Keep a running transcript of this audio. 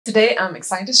Today, I'm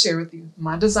excited to share with you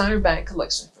my designer bag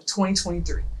collection for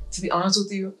 2023. To be honest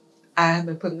with you, I have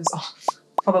been putting this off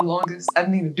for the longest. I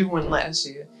didn't even do one last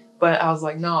year, but I was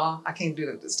like, nah, I can't do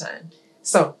it this time.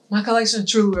 So my collection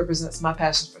truly represents my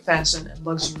passion for fashion and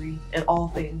luxury and all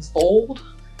things bold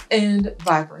and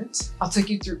vibrant. I'll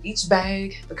take you through each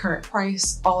bag, the current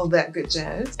price, all of that good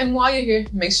jazz. And while you're here,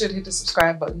 make sure to hit the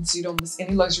subscribe button so you don't miss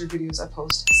any luxury videos I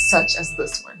post, such as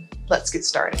this one. Let's get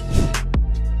started.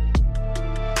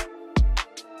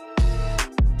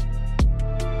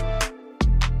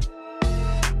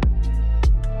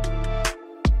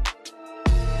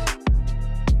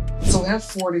 So we have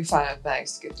 45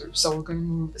 bags to get through, so we're gonna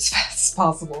move as fast as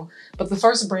possible. But the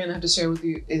first brand I have to share with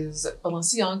you is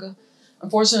Balenciaga.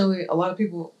 Unfortunately, a lot of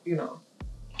people,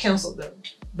 canceled them,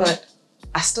 but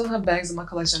I still have bags in my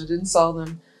collection. I didn't sell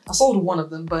them. I sold one of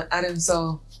them, but I didn't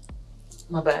sell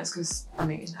my bags because,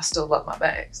 I still love my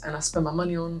bags and I spend my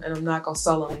money on them and I'm not gonna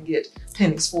sell them and get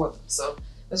pennies for them. So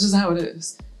that's just how it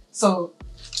is. So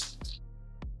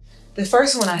the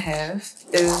first one I have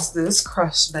is this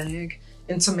Crush bag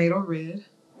in tomato red.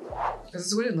 This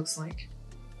is what it looks like.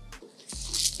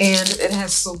 And it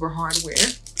has silver hardware.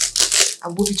 I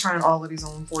will be trying all of these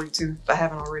on 42 if I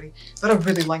haven't already, but I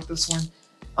really like this one.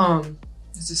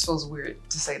 It just feels weird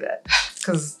to say that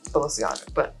because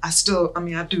Balenciaga, but I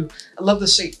do. I love the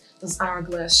shape, this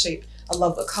hourglass shape. I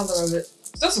love the color of it.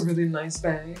 It's just a really nice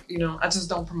bag. I just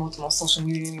don't promote them on social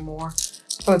media anymore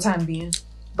for the time being,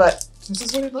 but this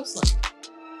is what it looks like.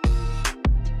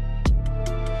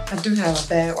 I do have a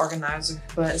bag organizer,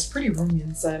 but it's pretty roomy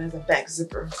inside. It has a back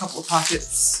zipper, a couple of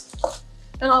pockets,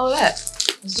 and all of that.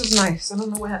 It's just nice. I don't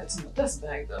know what happened to my dust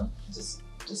bag though. It just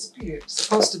disappeared. It's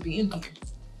supposed to be in here.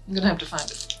 I'm gonna have to find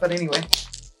it. But anyway.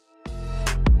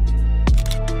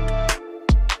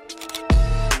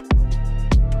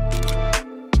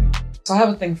 So I have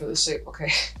a thing for this shape,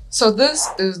 okay? So this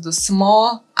is the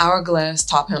small hourglass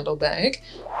top handle bag.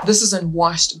 This is in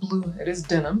washed blue. It is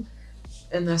denim.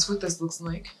 And that's what this looks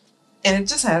like. And it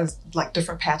just has like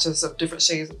different patches of different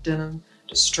shades of denim,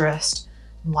 distressed,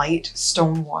 light,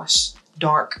 stonewash,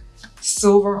 dark,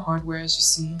 silver hardware as you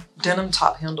see, denim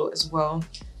top handle as well.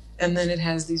 And then it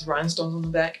has these rhinestones on the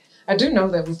back. I do know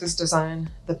that with this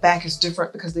design, the back is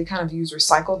different because they kind of use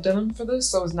recycled denim for this,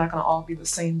 so it's not gonna all be the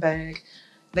same bag.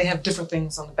 They have different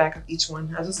things on the back of each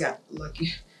one. I just got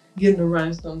lucky getting the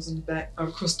rhinestones in the back,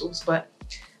 or crystals, but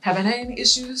haven't had any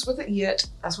issues with it yet.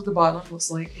 That's what the bottom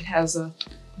looks like. It has a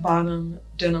bottom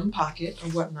denim pocket or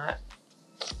whatnot.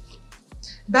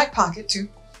 Back pocket too,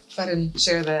 if I didn't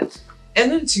share that.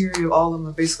 And the interior, all of them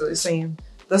are basically the same.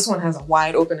 This one has a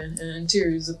wide opening and an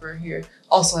interior zipper here.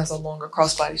 Also has a longer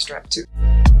crossbody strap too.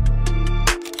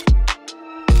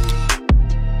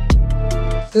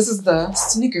 This is the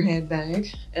sneakerhead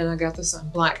bag, and I got this in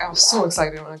black. I was so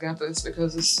excited when I got this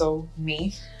because it's so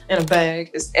me. And a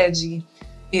bag is edgy.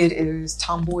 It is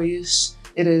tomboyish.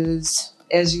 It is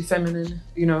edgy, feminine,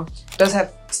 It does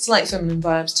have slight feminine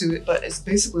vibes to it, but it's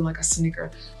basically like a sneaker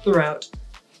throughout.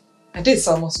 I did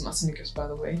sell most of my sneakers, by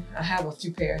the way. I have a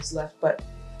few pairs left, but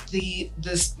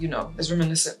this is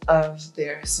reminiscent of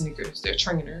their sneakers, their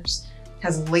trainers.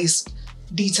 Has lace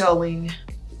detailing,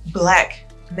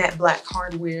 matte black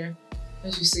hardware.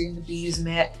 As you see, the bees,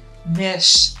 matte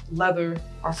mesh leather,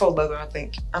 or faux leather, I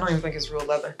think. I don't even think it's real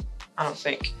leather. I don't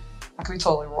think. I could be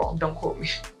totally wrong, don't quote me.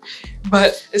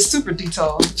 But it's super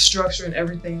detailed, structure and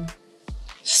everything.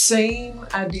 Same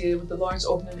idea with the large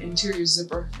opening interior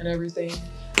zipper and everything.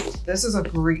 This is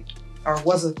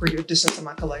was a great addition to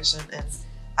my collection, and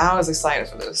I was excited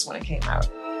for this when it came out.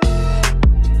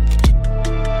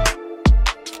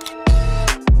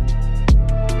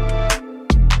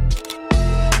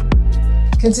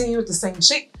 Continue with the same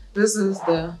shape. This is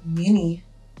the mini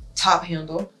top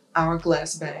handle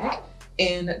hourglass bag.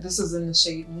 And this is in the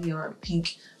shade neon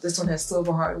pink. This one has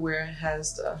silver hardware, it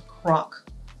has the croc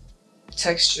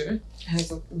texture. It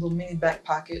has a little mini back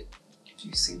pocket, if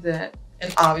you see that.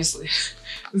 And obviously,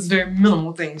 there's very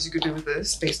minimal things you could do with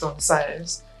this based on the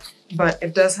size. But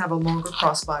it does have a longer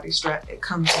crossbody strap. It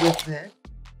comes with that.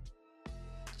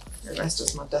 And that's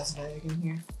just my dust bag in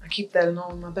here. I keep that in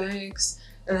all of my bags.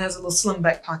 And it has a little slim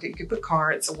back pocket. You could put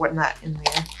cards or whatnot in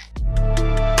there.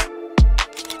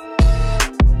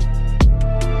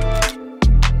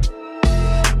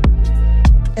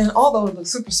 And although it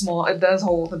looks super small, it does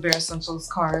hold the bare essentials,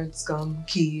 cards, gum,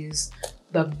 keys,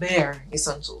 the bare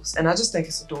essentials. And I just think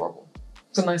it's adorable.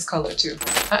 It's a nice color too.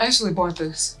 I actually bought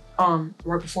this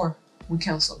right before we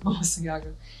canceled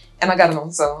Balenciaga. And I got it on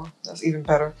sale. That's even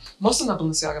better. Most of the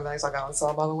Balenciaga bags I got on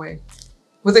sale, by the way.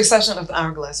 With the exception of the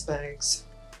hourglass bags.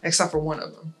 Except for one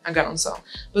of them I got on sale.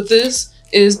 But this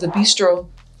is the Bistro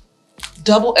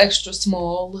double extra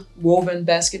small woven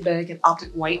basket bag in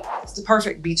optic white. It's the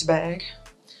perfect beach bag.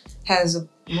 Has a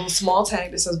little small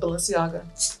tag that says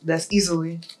Balenciaga. That's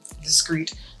easily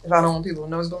discreet if I don't want people to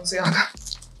know it's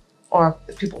Balenciaga. Or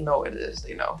if people know it is,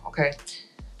 they know, okay?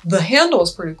 The handle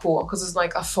is pretty cool because it's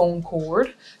like a foam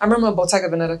cord. I remember Bottega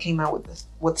Veneta came out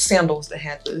with sandals that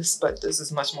had this, but this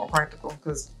is much more practical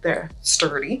because they're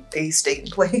sturdy. They stay in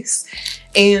place.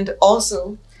 And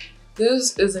also,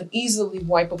 this is an easily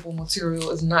wipeable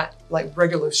material. It's not like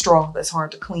regular straw that's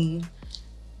hard to clean.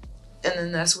 And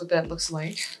then that's what that looks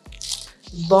like.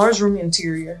 Large roomy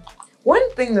interior.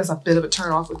 One thing that's a bit of a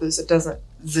turn off with this, it doesn't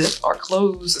zip or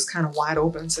close. It's kind of wide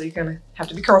open, so you kind of have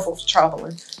to be careful for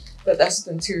traveling. But that's what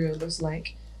the interior looks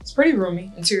like. It's pretty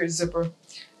roomy, interior zipper,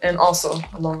 and also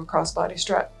a longer crossbody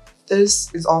strap.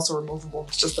 This is also removable.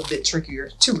 It's just a bit trickier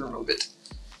to remove it.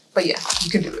 But yeah, you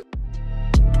can do it.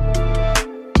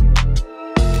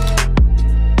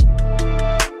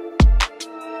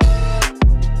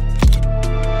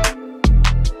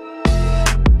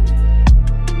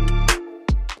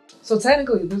 So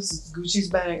technically this is Gucci's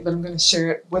bag, but I'm gonna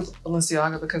share it with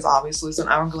Balenciaga because obviously it's an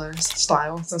hourglass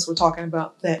style since we're talking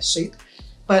about that shape.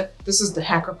 But this is the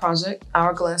Hacker Project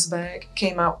hourglass bag.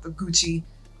 Came out with Gucci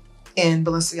and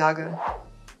Balenciaga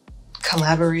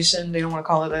collaboration. They don't want to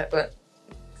call it that, but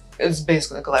it's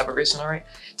basically a collaboration, all right?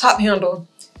 Top handle,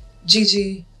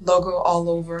 GG logo all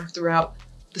over throughout.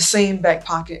 The same back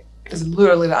pocket is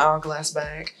literally the hourglass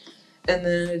bag. And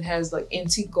then it has like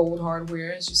antique gold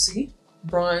hardware, as you see.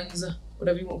 Bronze,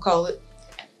 whatever you want to call it.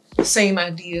 Same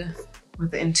idea with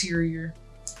the interior.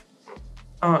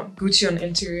 Gucci on the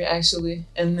interior actually,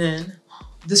 and then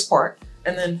this part.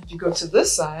 And then if you go to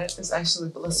this side, it's actually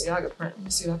Balenciaga print. Let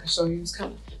me see if I can show you. It's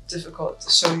kind of difficult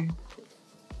to show you.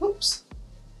 Whoops.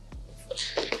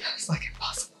 It's like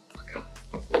impossible. Oh my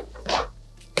God.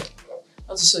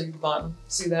 I'll just show you the bottom.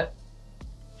 See that?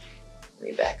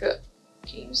 Let me back up.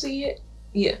 Can you see it?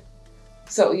 Yeah.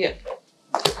 So yeah.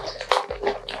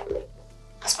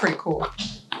 It's pretty cool.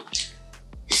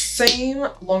 Same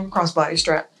long crossbody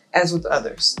strap as with the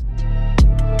others.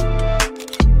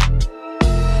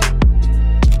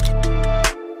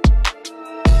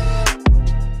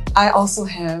 I also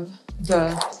have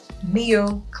the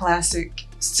Neo Classic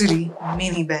City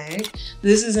mini bag.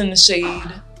 This is in the shade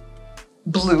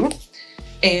blue,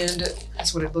 and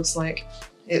that's what it looks like.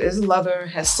 It is leather,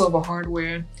 has silver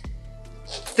hardware.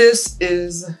 This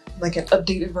is like an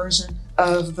updated version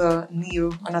of the Neo,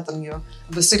 or not the Neo,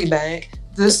 the City bag.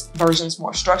 This version is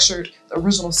more structured. The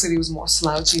original City was more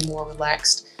slouchy, more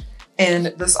relaxed. And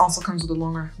this also comes with a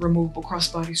longer removable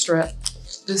crossbody strap.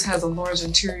 This has a large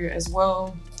interior as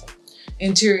well.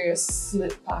 Interior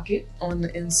slip pocket on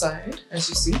the inside, as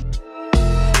you see.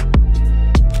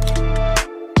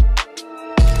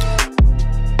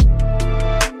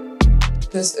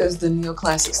 This is the Neo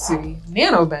Classic City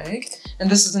Nano bag, and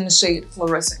this is in the shade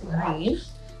fluorescent green.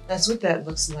 That's what that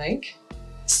looks like.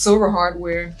 Silver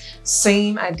hardware,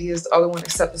 same idea as the other one,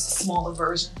 except it's a smaller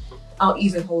version. I'll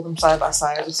even hold them side by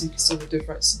side just so you can see the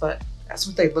difference, but that's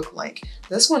what they look like.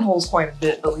 This one holds quite a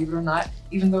bit, believe it or not.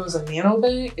 Even though it's a nano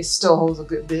bag, it still holds a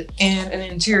good bit. And an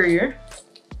interior,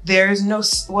 there is no,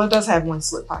 well, it does have one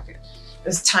slip pocket.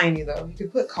 It's tiny though. You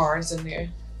could put cards in there.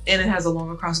 And it has a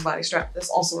longer crossbody strap that's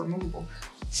also removable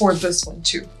for this one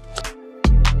too.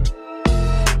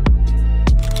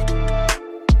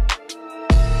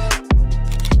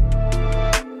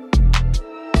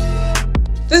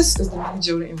 This is the mini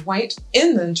Jodie in white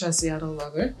in the Intrecciato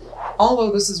leather.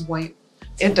 Although this is white,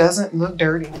 it doesn't look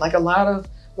dirty. Like a lot of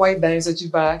white bags that you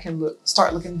buy can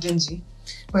start looking dingy.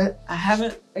 But I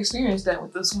haven't experienced that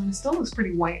with this one. It still looks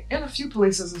pretty white. In a few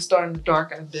places it's starting to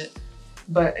darken a bit,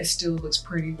 but it still looks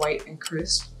pretty white and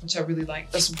crisp, which I really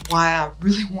like. That's why I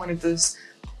really wanted this.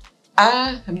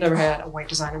 I have never had a white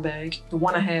designer bag. The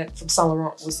one I had from Saint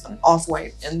Laurent was an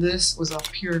off-white, and this was a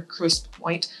pure crisp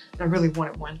white, and I really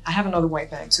wanted one. I have another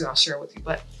white bag too, I'll share with you,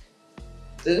 but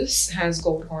this has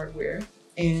gold hardware,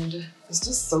 and it's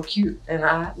just so cute, and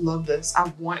I love this.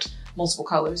 I want multiple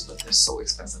colors, but they're so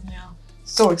expensive now.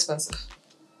 So expensive.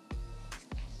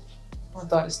 I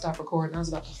thought it stopped recording. I was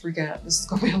about to freak out. This is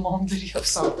gonna be a long video,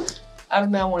 so I do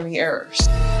not want any errors.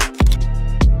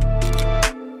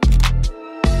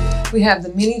 We have the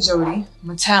mini Jodie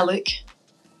metallic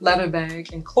leather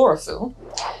bag in chlorophyll.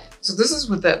 So this is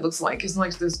what that looks like. It's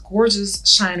like this gorgeous,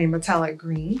 shiny metallic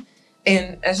green.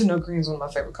 And as you know, green is one of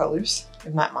my favorite colors,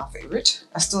 if not my favorite.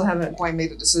 I still haven't quite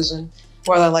made a decision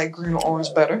whether I like green or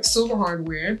orange better. Silver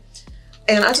hardware.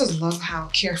 And I just love how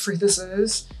carefree this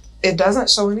is. It doesn't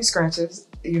show any scratches.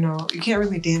 You know, you can't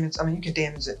really damage, I mean, you can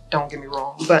damage it, don't get me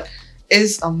wrong, but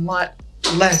it's a lot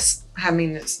less high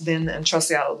maintenance than the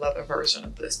entrusted out leather version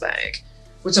of this bag,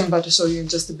 which I'm about to show you in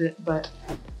just a bit, but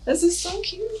this is so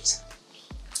cute.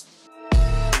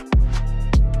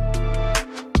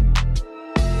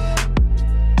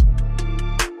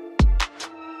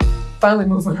 Finally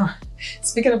moving on.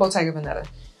 Speaking of Bottega Veneta,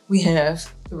 we have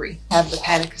 3. I have the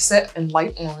Patek set in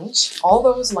light orange.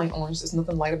 Although it's light orange, there's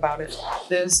nothing light about it.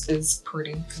 This is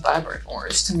pretty vibrant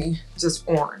orange to me, just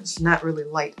orange, not really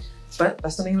light, but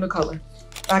that's the name of the color.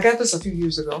 I got this a few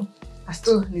years ago. I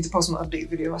still need to post my update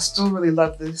video. I still really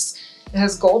love this. It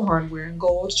has gold hardware,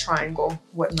 gold triangle,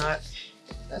 whatnot.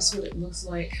 That's what it looks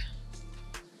like.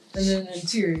 And then the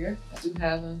interior, I do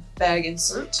have a bag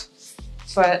insert,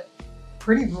 but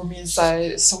pretty roomy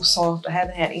inside. It's so soft. I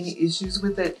haven't had any issues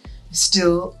with it. It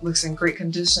still looks in great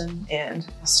condition and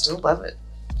I still love it.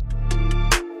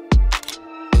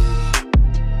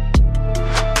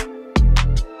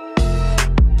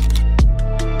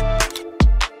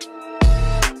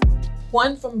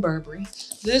 One from Burberry.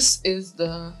 This is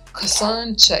the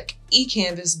Cga&x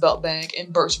e-canvas belt bag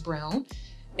in birch brown,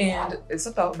 and it's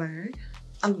a belt bag.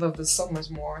 I love this so much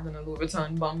more than a Louis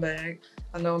Vuitton bum bag.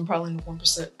 I know I'm probably in the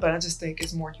 1%, but I just think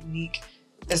it's more unique,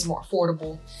 it's more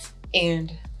affordable, and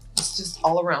it's just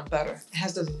all around better. It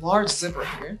has this large zipper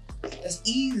here that's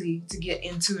easy to get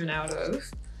into and out of,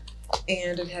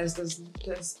 and it has this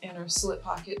inner slip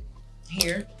pocket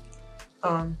here.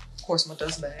 Of course, my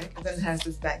dust bag, and then it has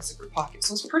this back zipper pocket.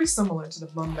 So it's pretty similar to the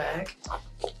bum bag.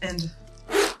 And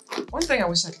one thing I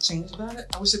wish I could change about it,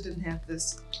 I wish it didn't have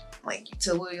this like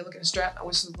utility looking strap. I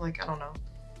wish it was like, I don't know.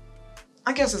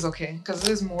 I guess it's okay because it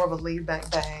is more of a laid back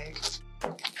bag.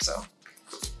 So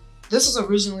this was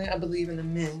originally, I believe, in the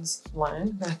men's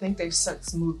line, but I think they've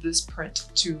since moved this print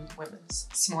to the women's.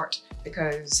 Smart,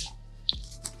 because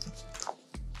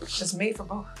it's made for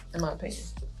both, in my opinion.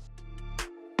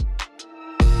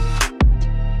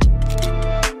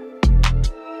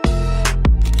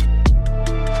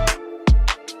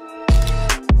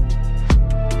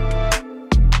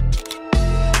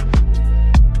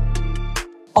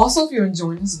 Also, if you're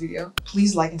enjoying this video,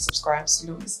 please like and subscribe so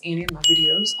you don't miss any of my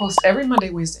videos. I post every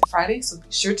Monday, Wednesday, and Friday, so be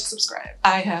sure to subscribe.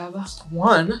 I have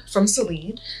one from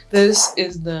Celine. This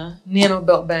is the Nano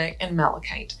Belt Bag in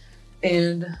Malachite.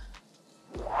 And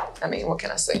I mean, what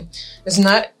can I say? It's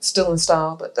not still in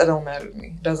style, but that don't matter to me.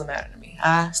 It doesn't matter to me.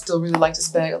 I still really like this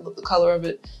bag. I love the color of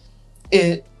it.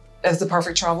 It is the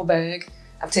perfect travel bag.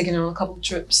 I've taken it on a couple of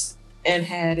trips and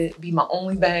had it be my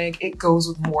only bag. It goes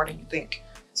with more than you think.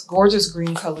 It's a gorgeous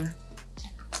green color.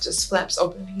 Just flaps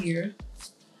open here.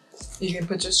 You can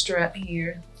put your strap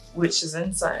here, which is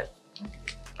inside.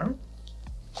 Oh,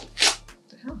 what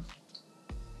the hell?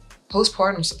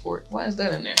 Postpartum support. Why is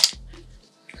that in there?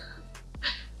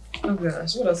 Oh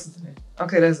gosh, what else is in there?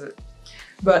 Okay, that's it.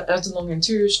 But that's a long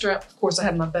interior strap. Of course, I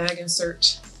have my bag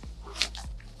insert.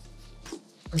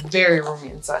 Very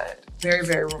roomy inside. Very,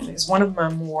 very roomy. It's one of my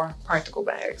more practical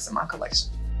bags in my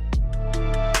collection.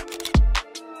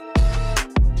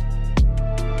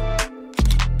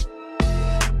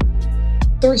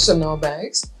 3 Chanel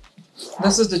bags.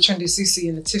 This is the Trendy CC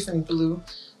in the Tiffany blue,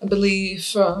 I believe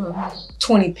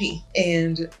 20p,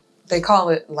 and they call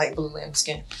it light blue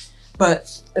lambskin,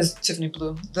 but it's Tiffany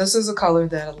blue. This is a color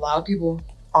that a lot of people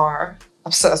are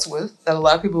obsessed with, that a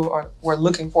lot of people were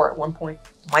looking for at one point,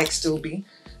 might still be.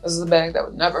 This is a bag that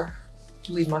would never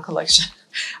leave my collection.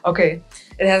 Okay,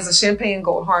 it has a champagne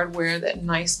gold hardware, that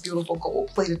nice, beautiful gold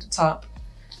plate at the top.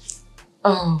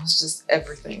 Oh, it's just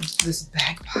everything. This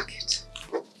back pocket.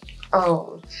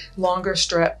 Oh, longer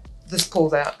strap. This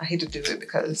pulls out. I hate to do it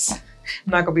because I'm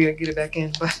not gonna be able to get it back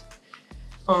in, but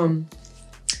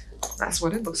that's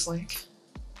what it looks like.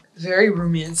 Very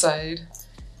roomy inside.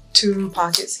 2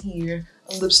 pockets here,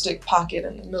 a lipstick pocket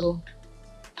in the middle,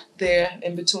 there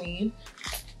in between,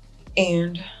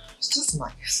 and it's just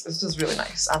nice. It's just really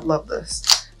nice. I love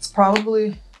this. It's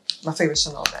probably my favorite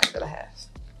Chanel bag that I have,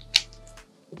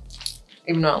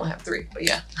 even though I only have 3. But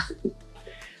yeah.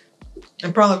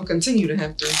 And probably will continue to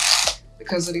have 3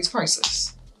 because of these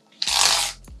prices.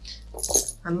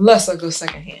 Unless I go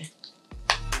secondhand.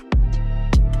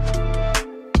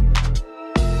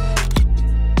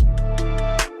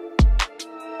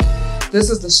 This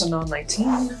is the Chanel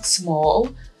 19 small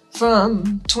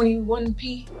from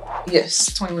 21p. Yes,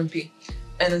 21p.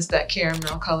 And it's that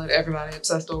caramel color that everybody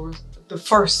obsessed over. The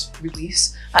first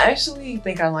release. I actually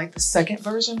think I like the second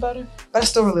version better, but I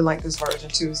still really like this version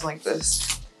too. It's like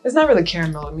this. It's not really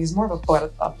caramel to me, it's more of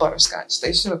a butterscotch.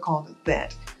 They should have called it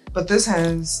that. But this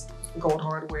has gold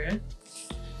hardware,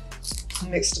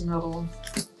 mixed metal,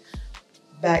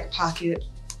 back pocket,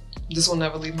 This will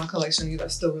never leave my collection either. I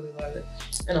still really love it.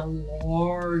 And a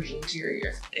large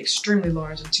interior, extremely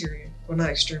large interior. Well, not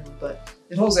extremely, but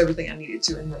it holds everything I needed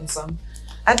to and then some.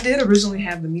 I did originally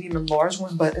have the medium and large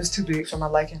one, but it's too big for my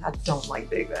liking. I don't like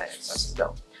big bags. I just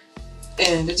don't.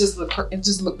 And it just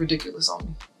looked ridiculous on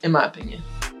me, in my opinion.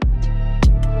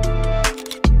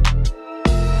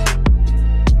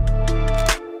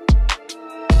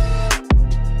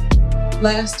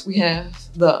 Last, we have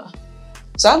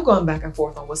so I'm going back and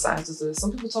forth on what size this is.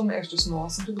 Some people told me extra small,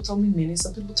 some people told me mini,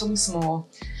 some people told me small.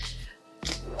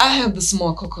 I have the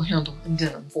small cocoa handle in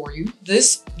denim for you.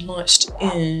 This launched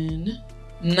in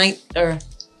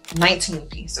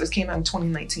 19p, so it came out in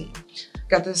 2019.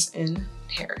 Got this in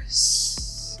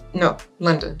Paris. No,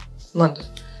 London.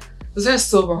 This has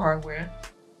silver hardware,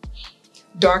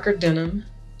 darker denim,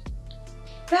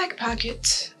 back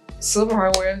pocket, silver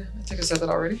hardware. I think I said that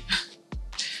already.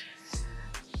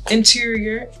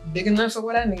 Interior, big enough for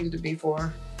what I needed to be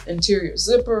for. Interior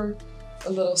zipper, a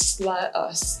little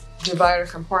divider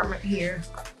compartment here,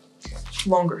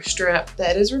 longer strap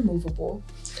that is removable.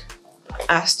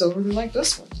 I still really like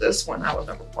this one. This one I will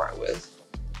never part with.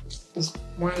 It's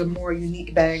one of the more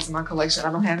unique bags in my collection.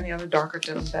 I don't have any other darker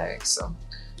denim bags, so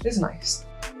it's nice.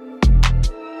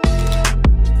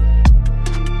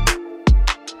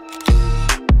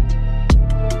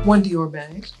 One Dior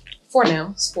bag, for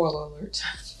now, spoiler alert.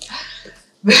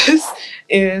 This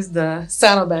is the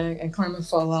saddle bag in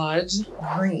camouflage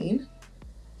green.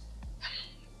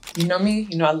 You know me,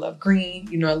 you know I love green,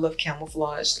 you know I love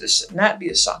camouflage. This should not be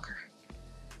a shocker.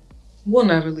 Will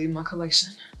never leave my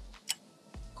collection.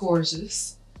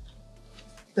 Gorgeous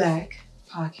back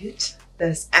pocket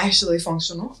that's actually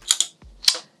functional.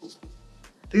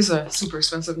 These are super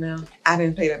expensive now. I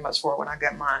didn't pay that much for it when I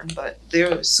got mine, but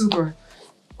they're super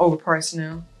overpriced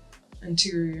now.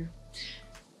 Interior.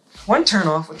 One turn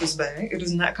off with this bag, it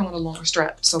does not come with a longer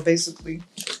strap. So basically,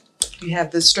 you have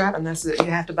this strap and that's it.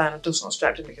 You have to buy an additional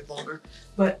strap to make it longer.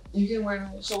 But you can wear it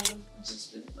on your shoulder. I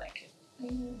just didn't like it.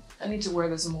 I need to wear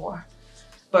this more.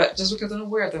 But just because I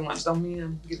don't wear it that much don't mean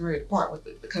I'm getting ready to part with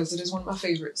it, because it is one of my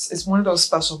favorites. It's one of those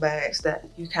special bags that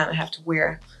you kind of have to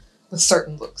wear with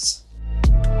certain looks.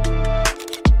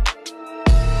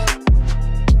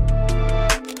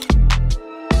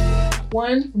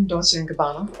 One from Dolce &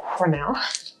 Gabbana for now.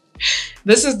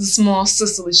 This is the small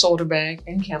Sicily shoulder bag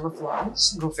in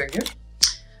camouflage, go figure.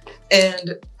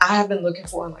 And I have been looking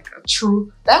for like a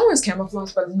true, that one's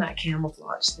camouflage, but it's not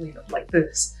camouflage, you know, like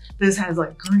this. This has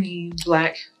like green,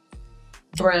 black,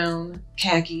 brown,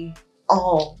 khaki,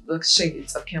 all the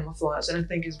shades of camouflage. And I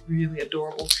think it's really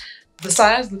adorable. The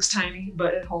size looks tiny,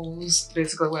 but it holds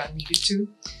basically what I need it to.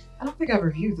 I don't think I've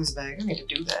reviewed this bag. I need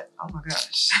to do that. Oh my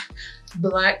gosh.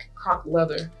 Black croc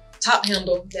leather. Top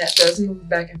handle that does move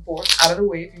back and forth out of the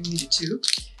way if you need it to.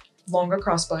 Longer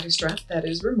crossbody strap that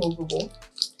is removable.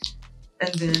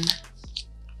 And then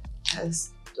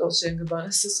has Dolce &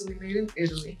 Gabbana Sicily made in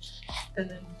Italy. And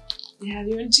then you have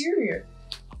your interior.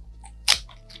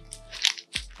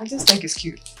 I just think it's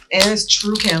cute. And it's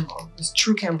true camo. It's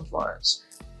true camouflage.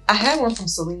 I had one from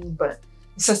Celine, but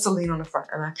it says Celine on the front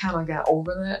and I kind of got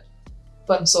over that.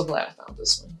 But I'm so glad I found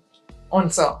this one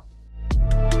on sale.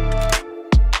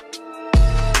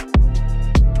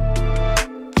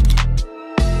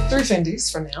 Three Fendis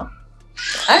for now.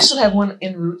 I actually have one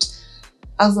en route.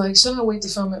 I was like, should I wait to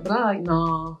film it? But I'm like,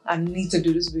 no, I need to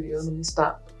do this video. Let me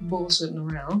stop bullshitting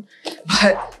around.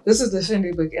 But this is the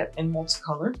Fendi baguette in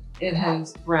multicolor. It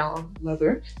has brown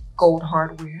leather, gold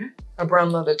hardware, a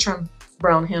brown leather trim,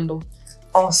 brown handle.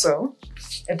 Also,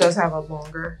 it does have a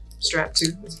longer strap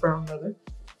too. It's brown leather.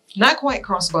 Not quite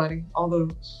crossbody, although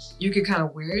you could kind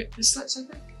of wear it as such, I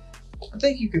think. I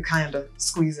think you could kind of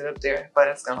squeeze it up there, but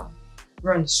it's gonna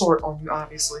run short on you,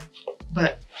 obviously.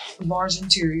 But large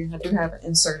interior, I do have an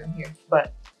insert in here,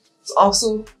 but it's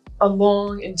also a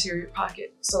long interior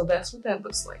pocket. So that's what that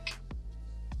looks like.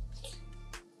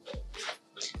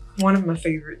 One of my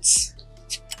favorites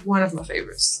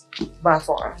by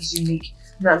far. It's unique.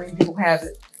 Not many people have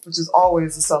it, which is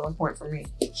always a selling point for me.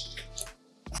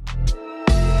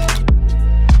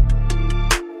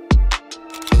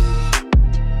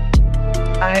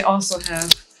 I also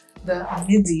have the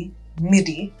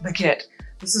midi baguette.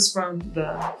 This is from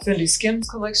the Fendi Skims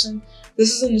collection. This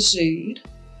is in the shade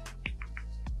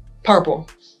purple.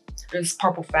 It's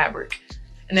purple fabric.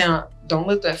 Now, don't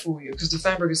let that fool you, because the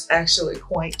fabric is actually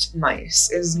quite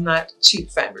nice. It is not cheap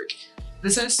fabric.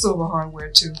 This has silver hardware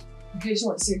too, in case you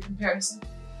want to see a comparison.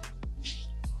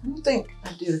 I don't think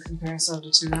I did a comparison of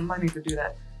the two. I might need to do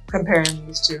that, comparing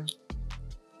these two,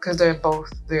 because they're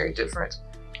both very different,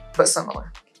 but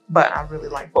similar. But I really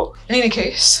like both. In any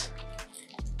case,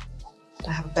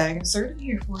 I have a bag insert in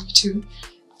here for you too.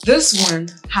 This one,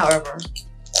 however,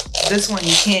 this one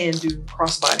you can do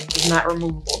crossbody. It's not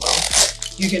removable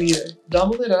though. You can either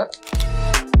double it up.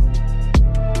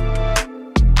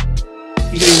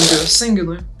 You can even do a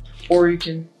singular, or you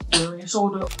can do it on your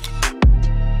shoulder.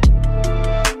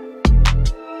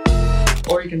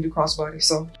 Or you can do crossbody.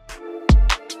 So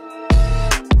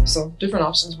different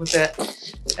options with that.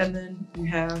 And then you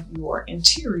have your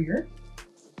interior.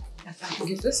 If I can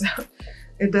get this out.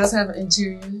 It does have an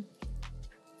interior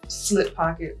slit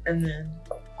pocket and then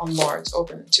a large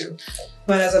opening too.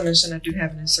 But as I mentioned, I do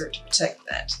have an insert to protect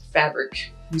that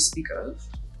fabric we speak of.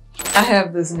 I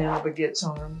have this Nano Baguette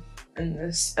charm in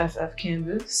this FF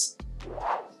canvas.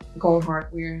 Gold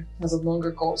hardware, has a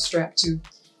longer gold strap too.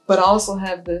 But I also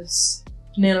have this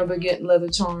Nano Baguette leather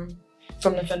charm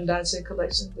from the Fendace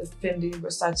collection, the Fendi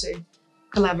Versace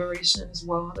collaboration as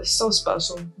well. It's so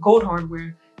special. Gold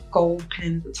hardware, gold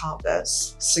pin at the top,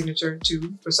 that's signature to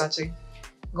Versace.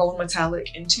 Gold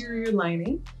metallic interior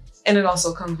lining, and it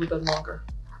also comes with a longer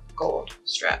gold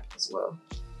strap as well,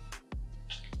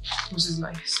 which is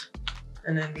nice.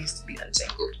 And then needs to be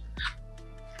untangled.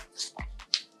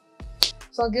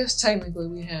 So I guess technically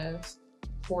we have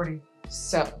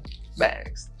 47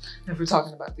 bags if we're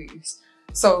talking about these.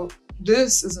 So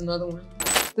this is another one.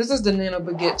 This is the Nano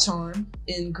Baguette charm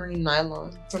in green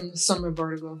nylon from the Summer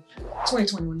Vertigo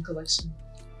 2021 collection.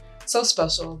 So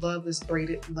special. I love this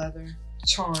braided leather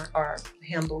charm or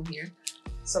handle here.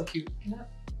 So cute.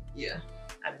 Yeah,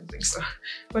 I didn't think so.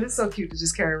 But it's so cute to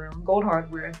just carry around. Gold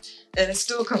hardware. And it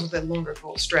still comes with that longer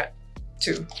gold strap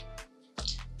too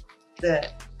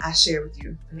that I shared with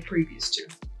you in the previous two.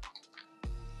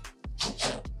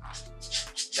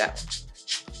 That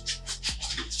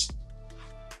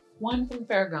one from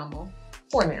Ferragamo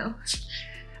for now.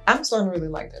 I'm starting to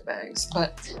really like their bags,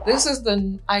 but this is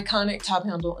the iconic top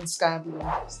handle in sky blue.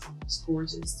 It's the most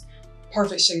gorgeous,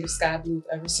 perfect shade of sky blue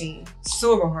I've ever seen.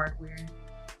 Silver hardware,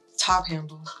 top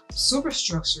handle, super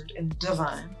structured and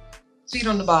divine. Feet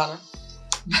on the bottom,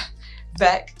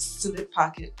 back slit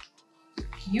pocket,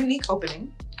 unique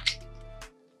opening,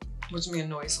 which may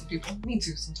annoy some people, me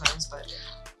too sometimes, but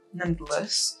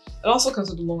nonetheless. It also comes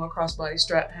with a longer crossbody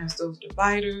strap, has those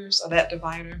dividers, or that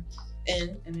divider,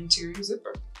 and an interior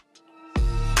zipper.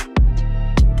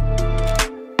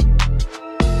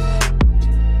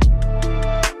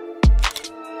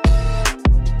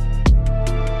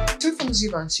 Two from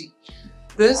Givenchy.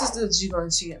 This is the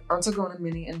Givenchy Antigona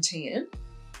Mini in tan.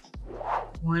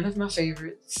 One of my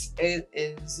favorites.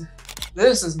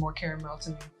 This is more caramel to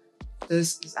me.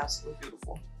 This is absolutely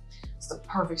beautiful. It's the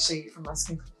perfect shade for my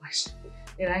skin complexion.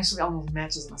 It actually almost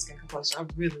matches my skin complexion. I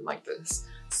really like this.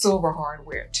 Silver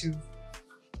hardware too.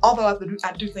 Although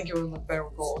I do think it would look better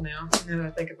with gold now that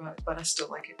I think about it, but I still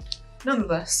like it.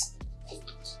 Nonetheless,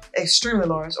 extremely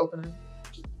large opening.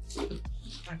 If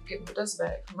I can get my dust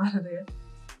bag from out of there.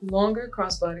 Longer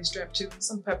crossbody strap too, with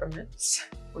some peppermints,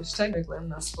 which technically I'm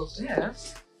not supposed to have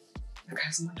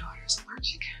because my daughter is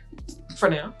allergic. For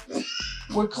now,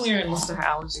 we're clearing most of her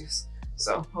allergies,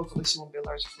 so hopefully she won't be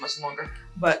allergic for much longer.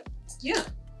 But yeah,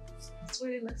 that's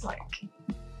what it looks like.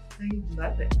 I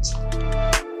love it.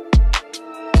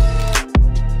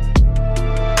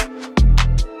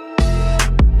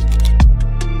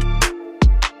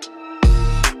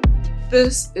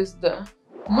 This is the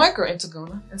Micro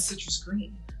Antigona in citrus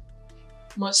green.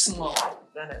 Much smaller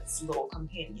than its little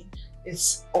companion,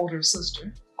 its older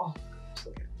sister. Oh my gosh,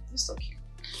 look at it. It's so cute.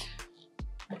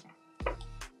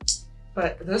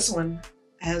 But this one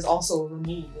has also a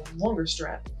removable longer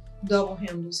strap. Double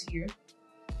handles here.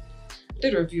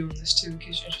 Did a review on this too in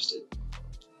case you're interested.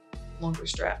 Longer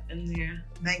strap and their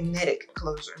magnetic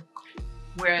closure.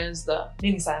 Whereas the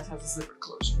mini size has a zippered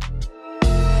closure.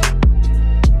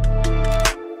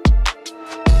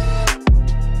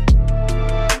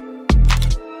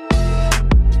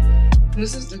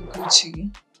 This is the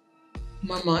Gucci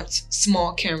Marmont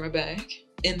small camera bag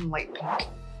in light pink.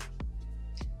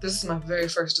 This is my very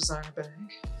first designer bag.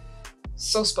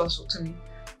 So special to me.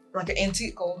 Like an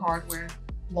antique gold hardware.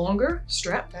 Longer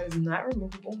strap that is not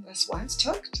removable. That's why it's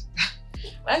tucked.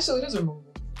 Actually, it is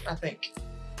removable, I think.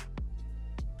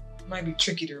 It might be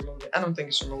tricky to remove it. I don't think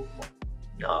it's removable.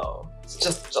 No, it's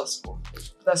just adjustable. But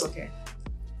that's okay.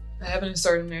 I have an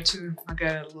insert in there too. I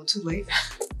got it a little too late.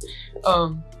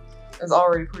 It's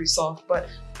already pretty soft, but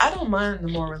I don't mind the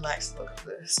more relaxed look of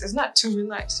this. It's not too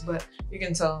relaxed, but you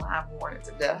can tell I've worn it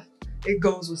to death. It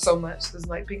goes with so much. This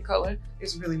light pink color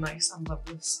is really nice. I love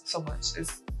this so much.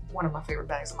 It's one of my favorite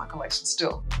bags in my collection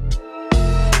still.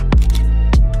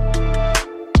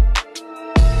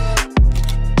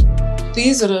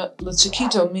 These are the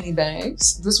Chiquito mini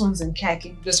bags. This one's in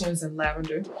khaki, this one's in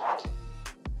lavender.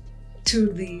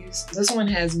 Two of these. This one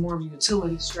has more of a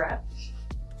utility strap.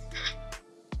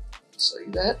 Show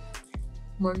you that.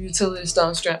 More utility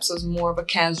style strap, so it's more of a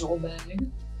casual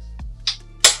bag.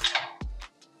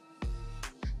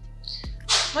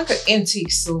 Like an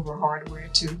antique silver hardware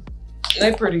too.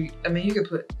 They're pretty, I mean, you could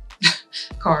put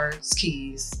cards,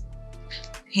 keys,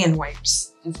 hand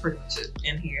wipes. That's pretty much it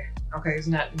in here. Okay, it's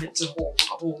not meant to hold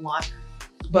a whole lot.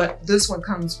 But this one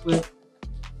comes with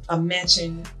a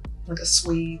matching, like a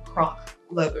suede croc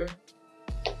leather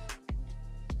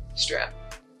strap.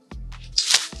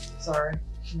 Sorry,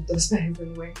 this bag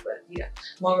anyway, but yeah.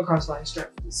 Longer crossbody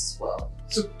strap for this as well.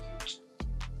 Super cute.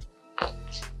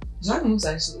 Glamluxe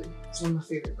actually is one of my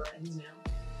favorite brands now.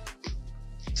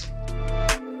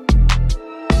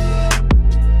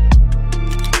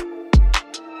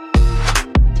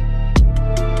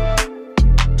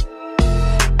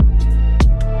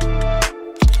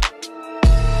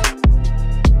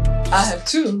 I have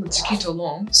two Chiquito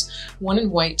longs, one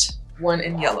in white, one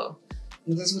in yellow.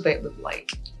 And this is what they look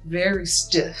like. Very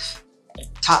stiff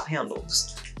top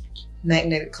handles,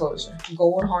 magnetic closure,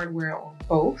 gold hardware on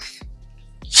both.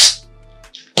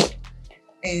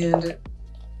 And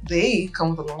they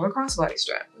come with a longer crossbody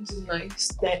strap, which is nice.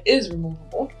 That is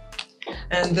removable.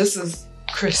 And this is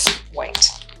crisp white,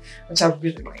 which I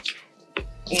really like.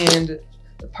 And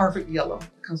the perfect yellow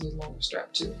comes with a longer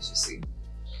strap too, as you see.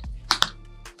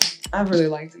 I really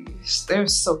like these. They're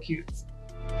so cute.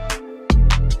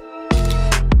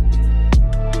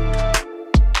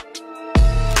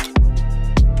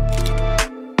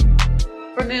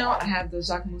 For now, I have the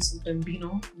GlamLuxe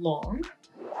Bambino long.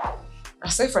 I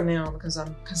say for now because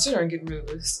I'm considering getting rid of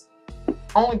this.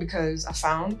 Only because I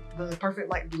found the perfect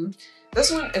light blue.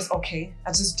 This one is okay.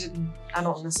 I'm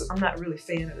not really a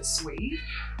fan of the suede.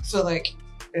 I feel like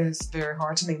it's very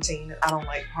hard to maintain. I don't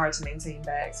like hard to maintain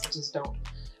bags. I just don't.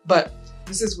 But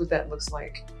this is what that looks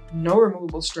like. No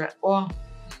removable strap. Well,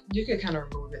 you can kind of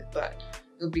remove it, but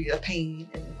it'll be a pain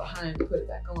in the behind to put it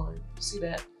back on. See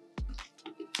that?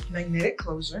 Magnetic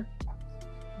closure.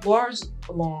 Large,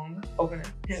 long opener.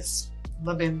 Hence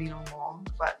the Bambino long,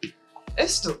 but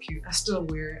it's still cute. I still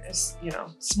wear it. It's, you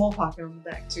know, small pocket on the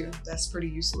back too. That's pretty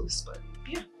useless, but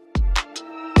yeah.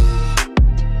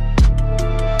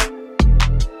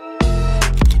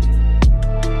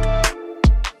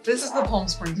 This is the Palm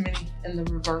Springs Mini in the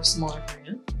reverse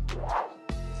monogram.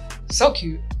 So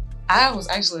cute. I was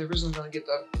actually originally going to get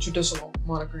the traditional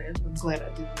monogram. I'm glad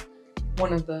I did.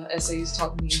 One of the essays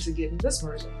talked me into getting this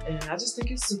version, and I just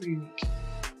think it's super unique.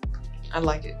 I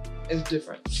like it. It's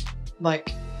different.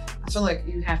 Like, I feel like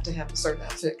you have to have a certain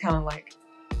outfit, kind of like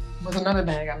with another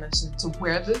bag I mentioned, to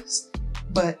wear this,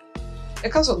 but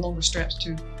it comes with longer straps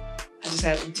too. I just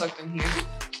had them tucked in here.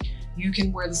 You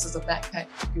can wear this as a backpack,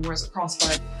 you can wear it as a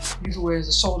crossbody, you can wear it as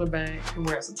a shoulder bag, you can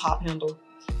wear it as a top handle.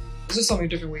 There's just so many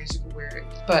different ways you can wear it,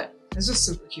 but it's just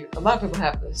super cute. A lot of people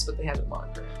have this, but they have it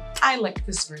monogram. I like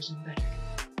this version better.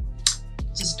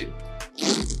 Just do.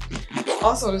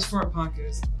 Also, this front pocket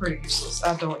is pretty useless.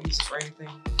 I don't use it for anything,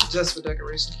 just for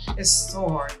decoration. It's so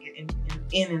hard to get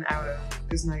in and out of.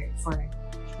 It's not even funny.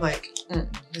 Like,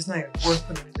 it's not even worth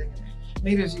putting anything in there.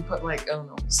 Maybe if you put like, I don't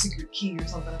know, a secret key or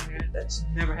something in there that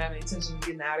you never have any intention of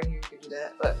getting out of here, you could do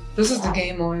that. But this is the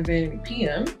Game On Vanity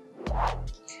PM.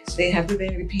 They have the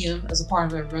Vanity PM as a part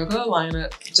of their regular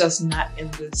lineup, just not in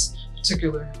this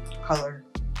particular color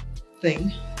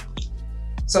thing.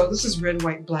 So this is red,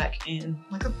 white, black, and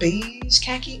like a beige,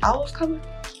 khaki, olive color.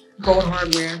 Gold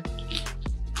hardware.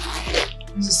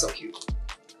 This is so cute.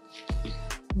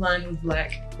 Lined with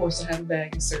black. Of course, I have a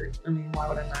bag insert. I mean, why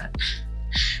would I not?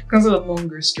 Comes with a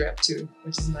longer strap too,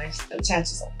 which is nice. It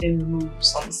attaches and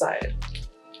removes on the side.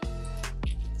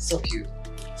 So cute.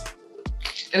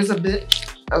 It is a bit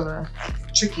of a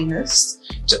trickiness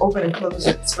to open and close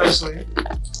it, especially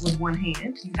with one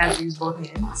hand. You have to use both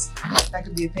hands. That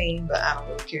could be a pain, but I don't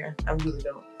really care. I really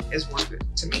don't. It's worth it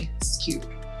to me. It's cute.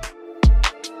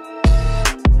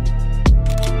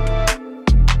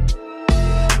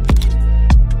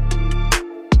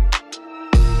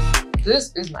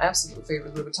 This is my absolute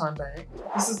favorite Louis Vuitton bag.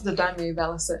 This is the Damier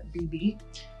Balenciaga BB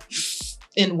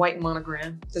in white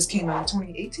monogram. This came out in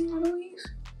 2018, I believe.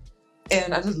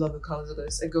 And I just love the colors of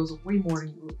this. It goes way more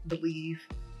than you believe.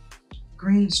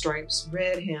 Green stripes,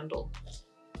 red handle,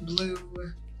 blue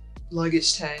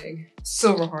luggage tag,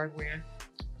 silver hardware.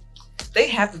 They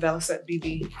have the Balenciaga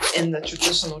BB in the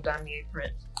traditional damier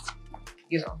print,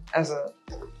 you know, as a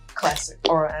classic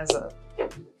or as a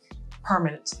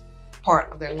permanent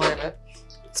part of their lineup.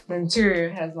 The interior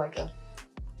has like a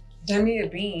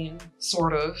damier bean,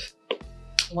 sort of,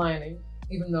 lining,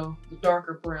 even though the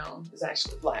darker brown is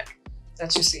actually black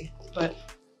that you see. But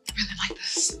I really like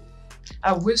this.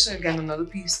 I wish I had gotten another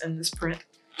piece in this print,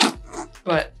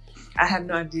 but I have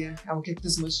no idea I would get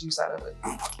this much use out of it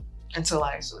until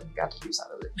I actually got the use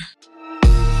out of it.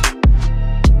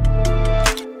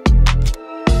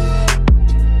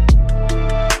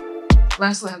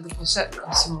 Lastly, I have the pochette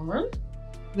on.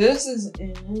 This is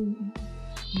in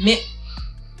mint.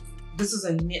 This is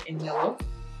in mint and yellow.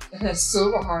 It has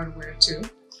silver hardware too.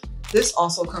 This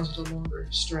also comes with a longer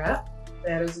strap.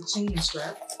 That is a chain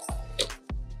strap.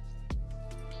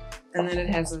 And then it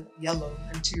has a yellow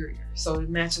interior, so it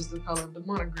matches the color of the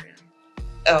monogram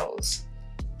L's.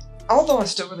 Although I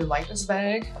still really like this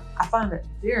bag, I find it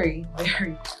very,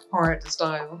 very hard to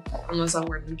style unless I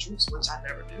wear neutrals, which I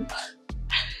never do.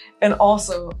 And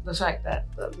also the fact that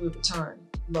the Louis Vuitton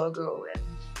logo and,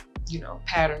 you know,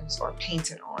 patterns are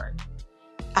painted on.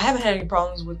 I haven't had any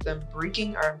problems with them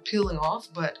breaking or peeling off,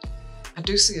 but I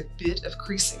do see a bit of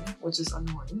creasing, which is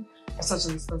annoying. It's such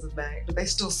an expensive bag, but they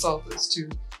still sell this too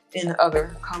in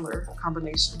other color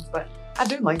combinations. But I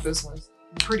do like this one. It's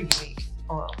pretty unique.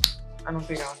 I don't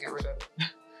think I'll get rid of it.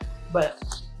 But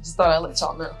just thought I'd let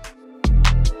y'all know.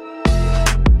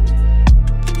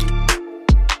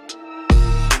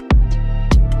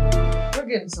 We're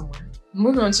getting somewhere.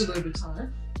 Moving on to Louis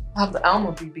Vuitton. I have the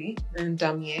Alma BB and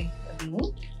Damier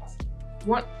Abini.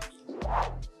 What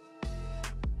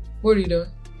are you doing?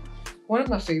 One of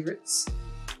my favorites.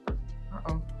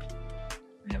 Uh-oh.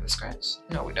 We have a scratch?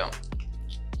 No, we don't.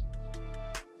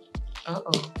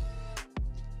 Uh-oh.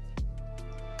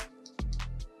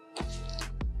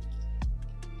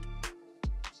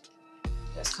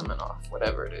 That's coming off,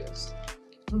 whatever it is.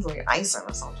 It looks like icing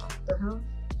or something. What the hell?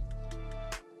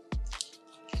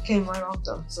 It came right off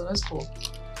though, so that's cool.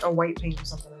 Or white paint or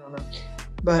something, I don't know.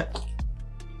 But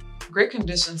great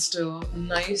condition still,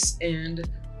 nice and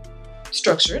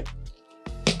structured.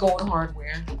 Gold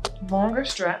hardware, longer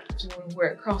strap if you want to wear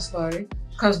it crossbody.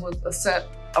 Comes with a set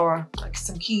or like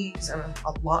some keys and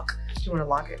a lock if you want to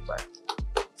lock it, but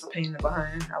it's a pain in the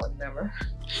behind. I would never.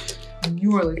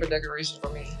 Merely for decoration for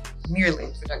me.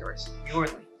 Merely for decoration.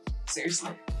 Merely.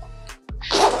 Seriously.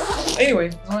 Anyway,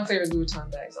 it's one of my favorite Louis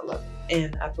Vuitton bags. I love it.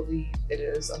 And I believe it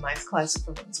is a nice classic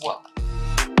for me as well.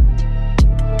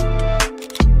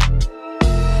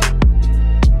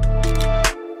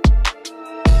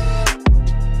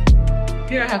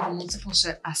 Here I have the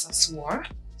multi-pochette accessoire.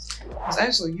 I was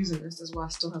actually using this, that's why I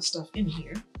still have stuff in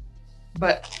here.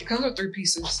 But it comes with 3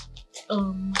 pieces.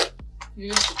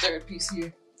 Here's the 3rd piece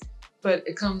here. But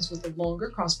it comes with a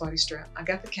longer crossbody strap. I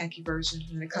got the khaki version,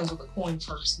 and it comes with a coin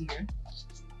purse here.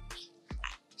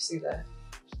 You see that?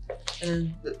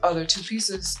 And the other 2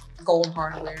 pieces, gold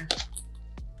hardware.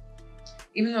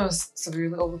 Even though it's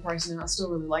severely overpriced now, I still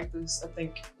really like this. I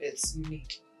think it's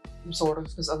unique. Sort of,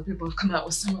 because other people have come out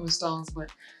with similar styles,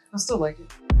 but I still like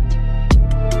it.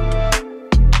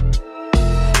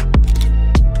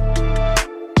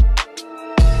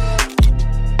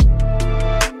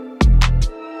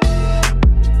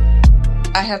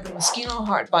 I have the Moschino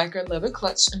Heart Biker leather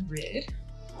clutch in red.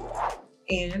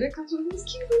 And it comes with this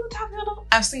cute little top handle.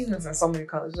 I've seen this in so many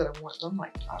colors that I want. I'm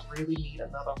like, I really need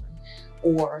another one.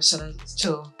 Or should I just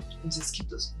chill and just keep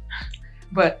this one?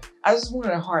 But I just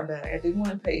wanted a heart bag. I didn't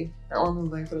want to pay an arm and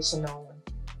leg for the Chanel one,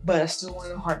 but I still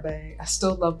wanted a heart bag. I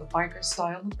still love the biker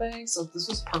style of bag, so this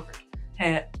was perfect.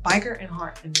 Had biker and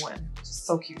heart in one, which is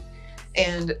so cute.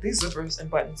 And these zippers and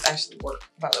buttons actually work,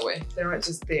 by the way. They aren't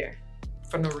just there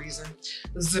for no reason.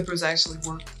 The zippers actually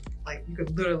work. Like, you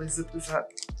could literally zip this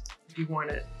up if you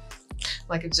wanted,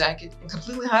 like a jacket, and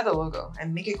completely hide the logo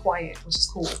and make it quiet, which is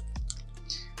cool.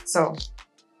 So,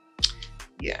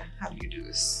 yeah, how do you do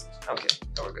this? Okay,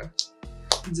 there we go.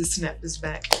 You just snap this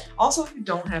back. Also, you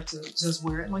don't have to just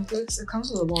wear it like this. It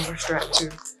comes with a longer strap too.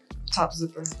 Top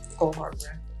zipper, gold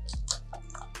hardware.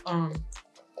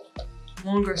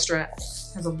 Longer strap,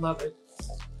 has a leather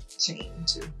chain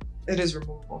too. It is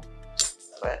removable,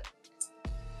 but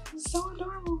it's so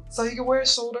adorable. So you can wear it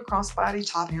shoulder,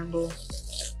 crossbody, top handle,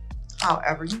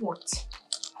 however you want.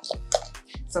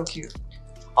 So cute.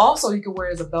 Also, you can wear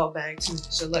it as a belt bag too.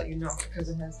 Should let you know because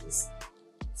it has this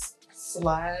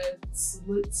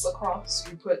slits across.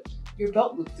 You put your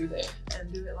belt loop through there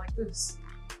and do it like this.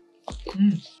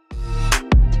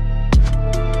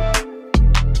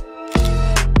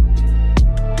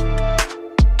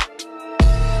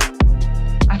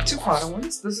 I have 2 Prada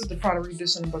ones. This is the Prada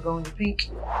Re-Edition Burgundy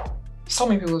Pink. So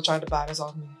many people have tried to buy this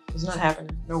off me. It's not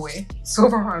happening, no way.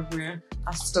 Silver hardware.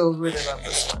 I still really love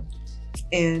this one.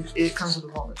 And it comes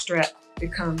with a longer strap.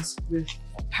 It comes with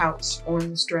a pouch on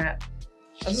the strap.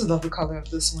 I just love the color of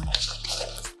this one.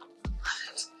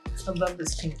 I love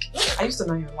this pink. I used to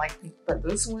not even like pink, but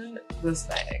this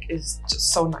bag is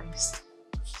just so nice.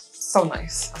 So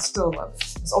nice. I still love it.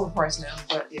 It's overpriced now,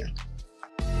 but yeah.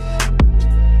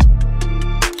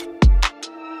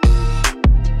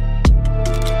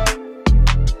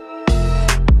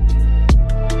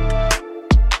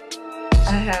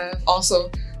 I have also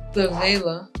the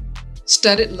Vela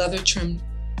studded leather trimmed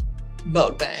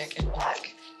belt bag in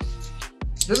black.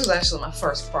 This is actually my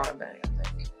first Prada bag, I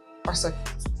think. Or second.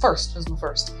 First, this is my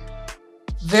first.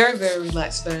 Very, very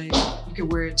relaxed bag. You can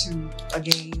wear it to a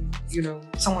game, you know,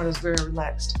 somewhere that's very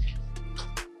relaxed.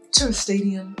 To a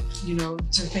stadium, you know,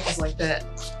 to things like that.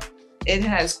 It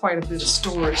has quite a bit of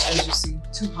storage, as you see.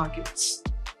 2 pockets.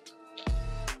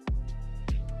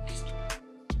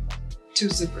 2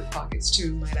 zippered pockets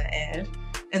too, might I add.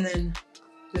 And then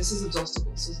this is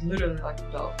adjustable, so it's literally like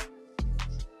a belt.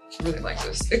 I really like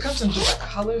this. It comes in different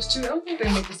colors too. I don't think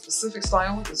they make a specific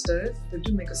style with the studs. They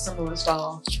do make a similar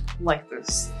style like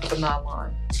this, with the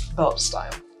nylon belt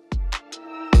style.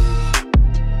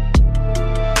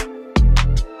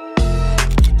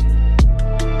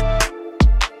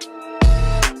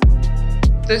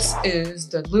 This is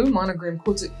the blue monogram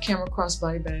quilted camera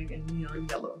crossbody bag in neon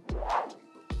yellow.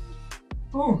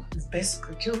 Oh, it's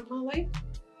basically killing my lighting.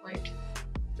 Like,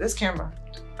 this camera,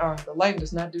 the lighting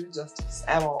does not do it justice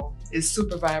at all. It's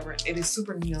super vibrant. It is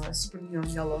super neon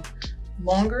yellow.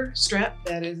 Longer strap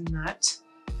that is not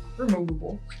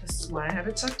removable. This is why I have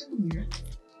it tucked in here.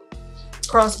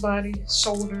 Crossbody,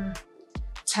 shoulder,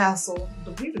 tassel. I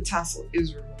believe the tassel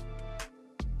is removable.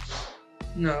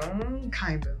 No,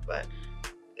 kind of, but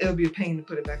it'll be a pain to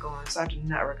put it back on, so I do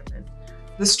not recommend.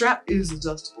 The strap is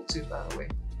adjustable too, by the way.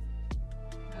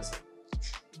 It has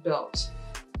a belt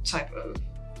type of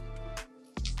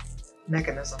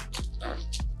mechanism.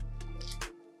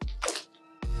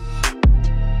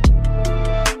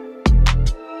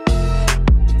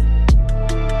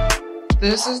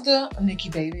 This is the Nikki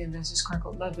Baby, and this is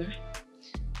crinkled leather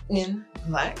in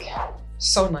black.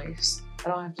 So nice. I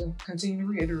don't have to continue to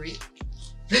reiterate.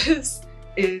 This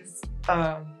is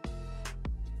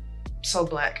So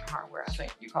Black hardware, I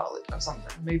think you call it, or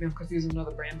something. Maybe I'm confusing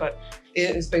another brand, but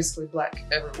it is basically black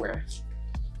everywhere.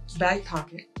 Back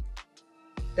pocket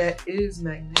that is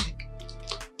magnetic.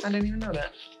 I didn't even know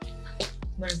that.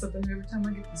 Learn something every time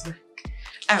I get this back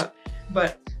out.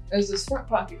 But there's this front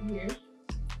pocket here.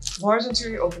 Large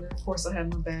interior opener. Of course, I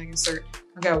have my bag insert.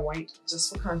 I got white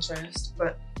just for contrast,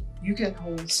 but you can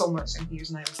hold so much in here.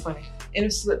 It's not even funny. And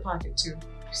a slit pocket too.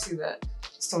 You see that?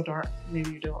 It's so dark.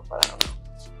 Maybe you don't, but I don't know.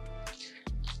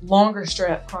 Longer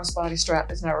strap, crossbody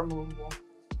strap is not removable.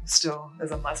 Still is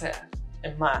a must-have,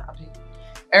 in my opinion.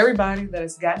 Everybody that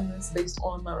has gotten this based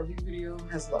on my review video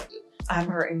has loved it. I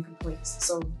haven't heard any complaints,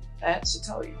 so that should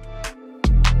tell you.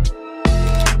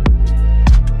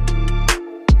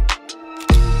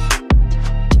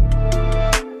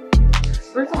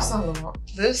 Briefly Saint Laurent.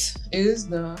 This is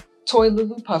the Toy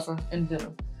Lulu Puffer in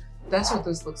denim. That's what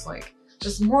this looks like.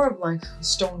 It's more of like a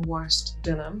stone-washed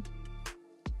denim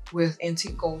with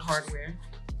antique gold hardware.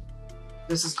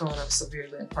 This is going up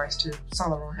severely in price too. Saint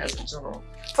Laurent has in general.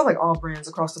 I feel like all brands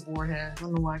across the board have. I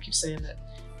don't know why I keep saying that,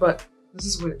 but this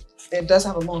is what it does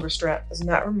have a longer strap. It's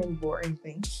not removable or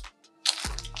anything.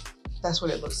 That's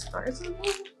what it looks like. Is it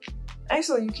removable?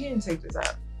 Actually, you can take this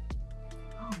out.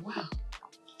 Oh, wow.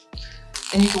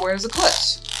 And you can wear it as a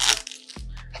clutch.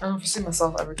 I don't foresee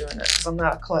myself ever doing that because I'm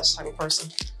not a clutch type of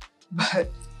person. But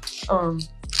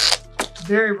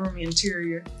very roomy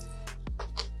interior.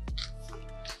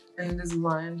 And it is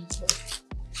lined with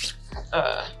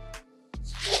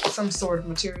some sort of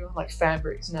material like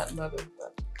fabric. It's not leather,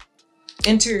 but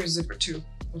interior zipper too,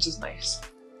 which is nice.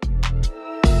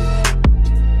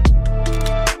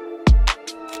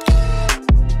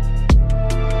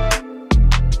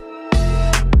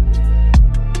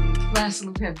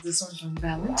 Lastly, we have this one from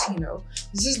Valentino.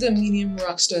 This is the medium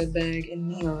rock stud bag in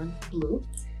neon blue.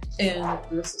 And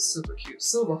this is super cute.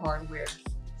 Silver hardware.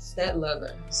 That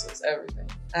leather says everything.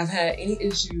 I've had any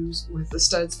issues with the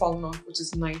studs falling off, which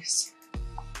is nice.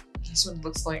 That's what it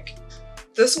looks like.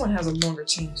 This one has a longer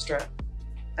chain strap.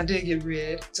 I did get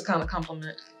red to kind of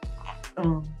complement. I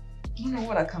don't know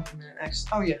what I compliment actually.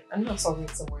 Oh yeah, I know I saw red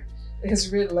somewhere. It has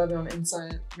red leather on the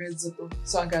inside, red zipper.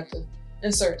 So I got the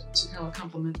insert to kind of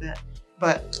complement that.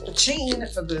 But the chain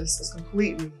for this is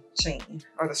completely chain,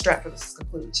 or the strap for this is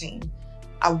completely chain.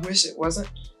 I wish it wasn't,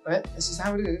 but this is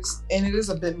how it is. And it is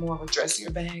a bit more of a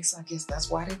dressier bag, so I guess that's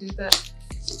why they did that.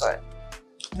 But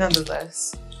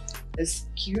nonetheless, it's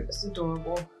cute, it's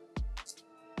adorable.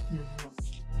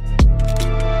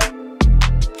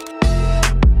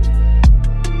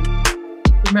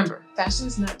 Remember, fashion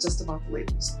is not just about the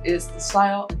labels. It's the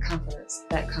style and confidence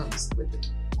that comes with it.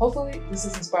 Hopefully, this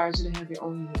has inspired you to have your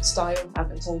own unique style. I've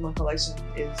been told my collection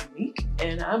is unique,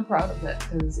 and I'm proud of that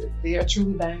because they are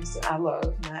truly bags that I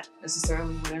love, not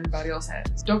necessarily what everybody else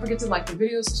has. Don't forget to like the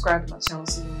video, subscribe to my channel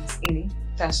so you don't miss any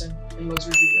fashion and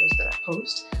luxury videos that I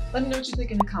post. Let me know what you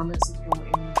think in the comments if you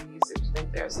want any of these, if you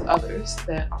think there's others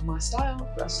that are my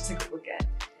style that I should take a look at.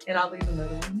 And I'll leave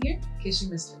another one here in case you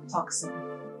missed it. Talk soon.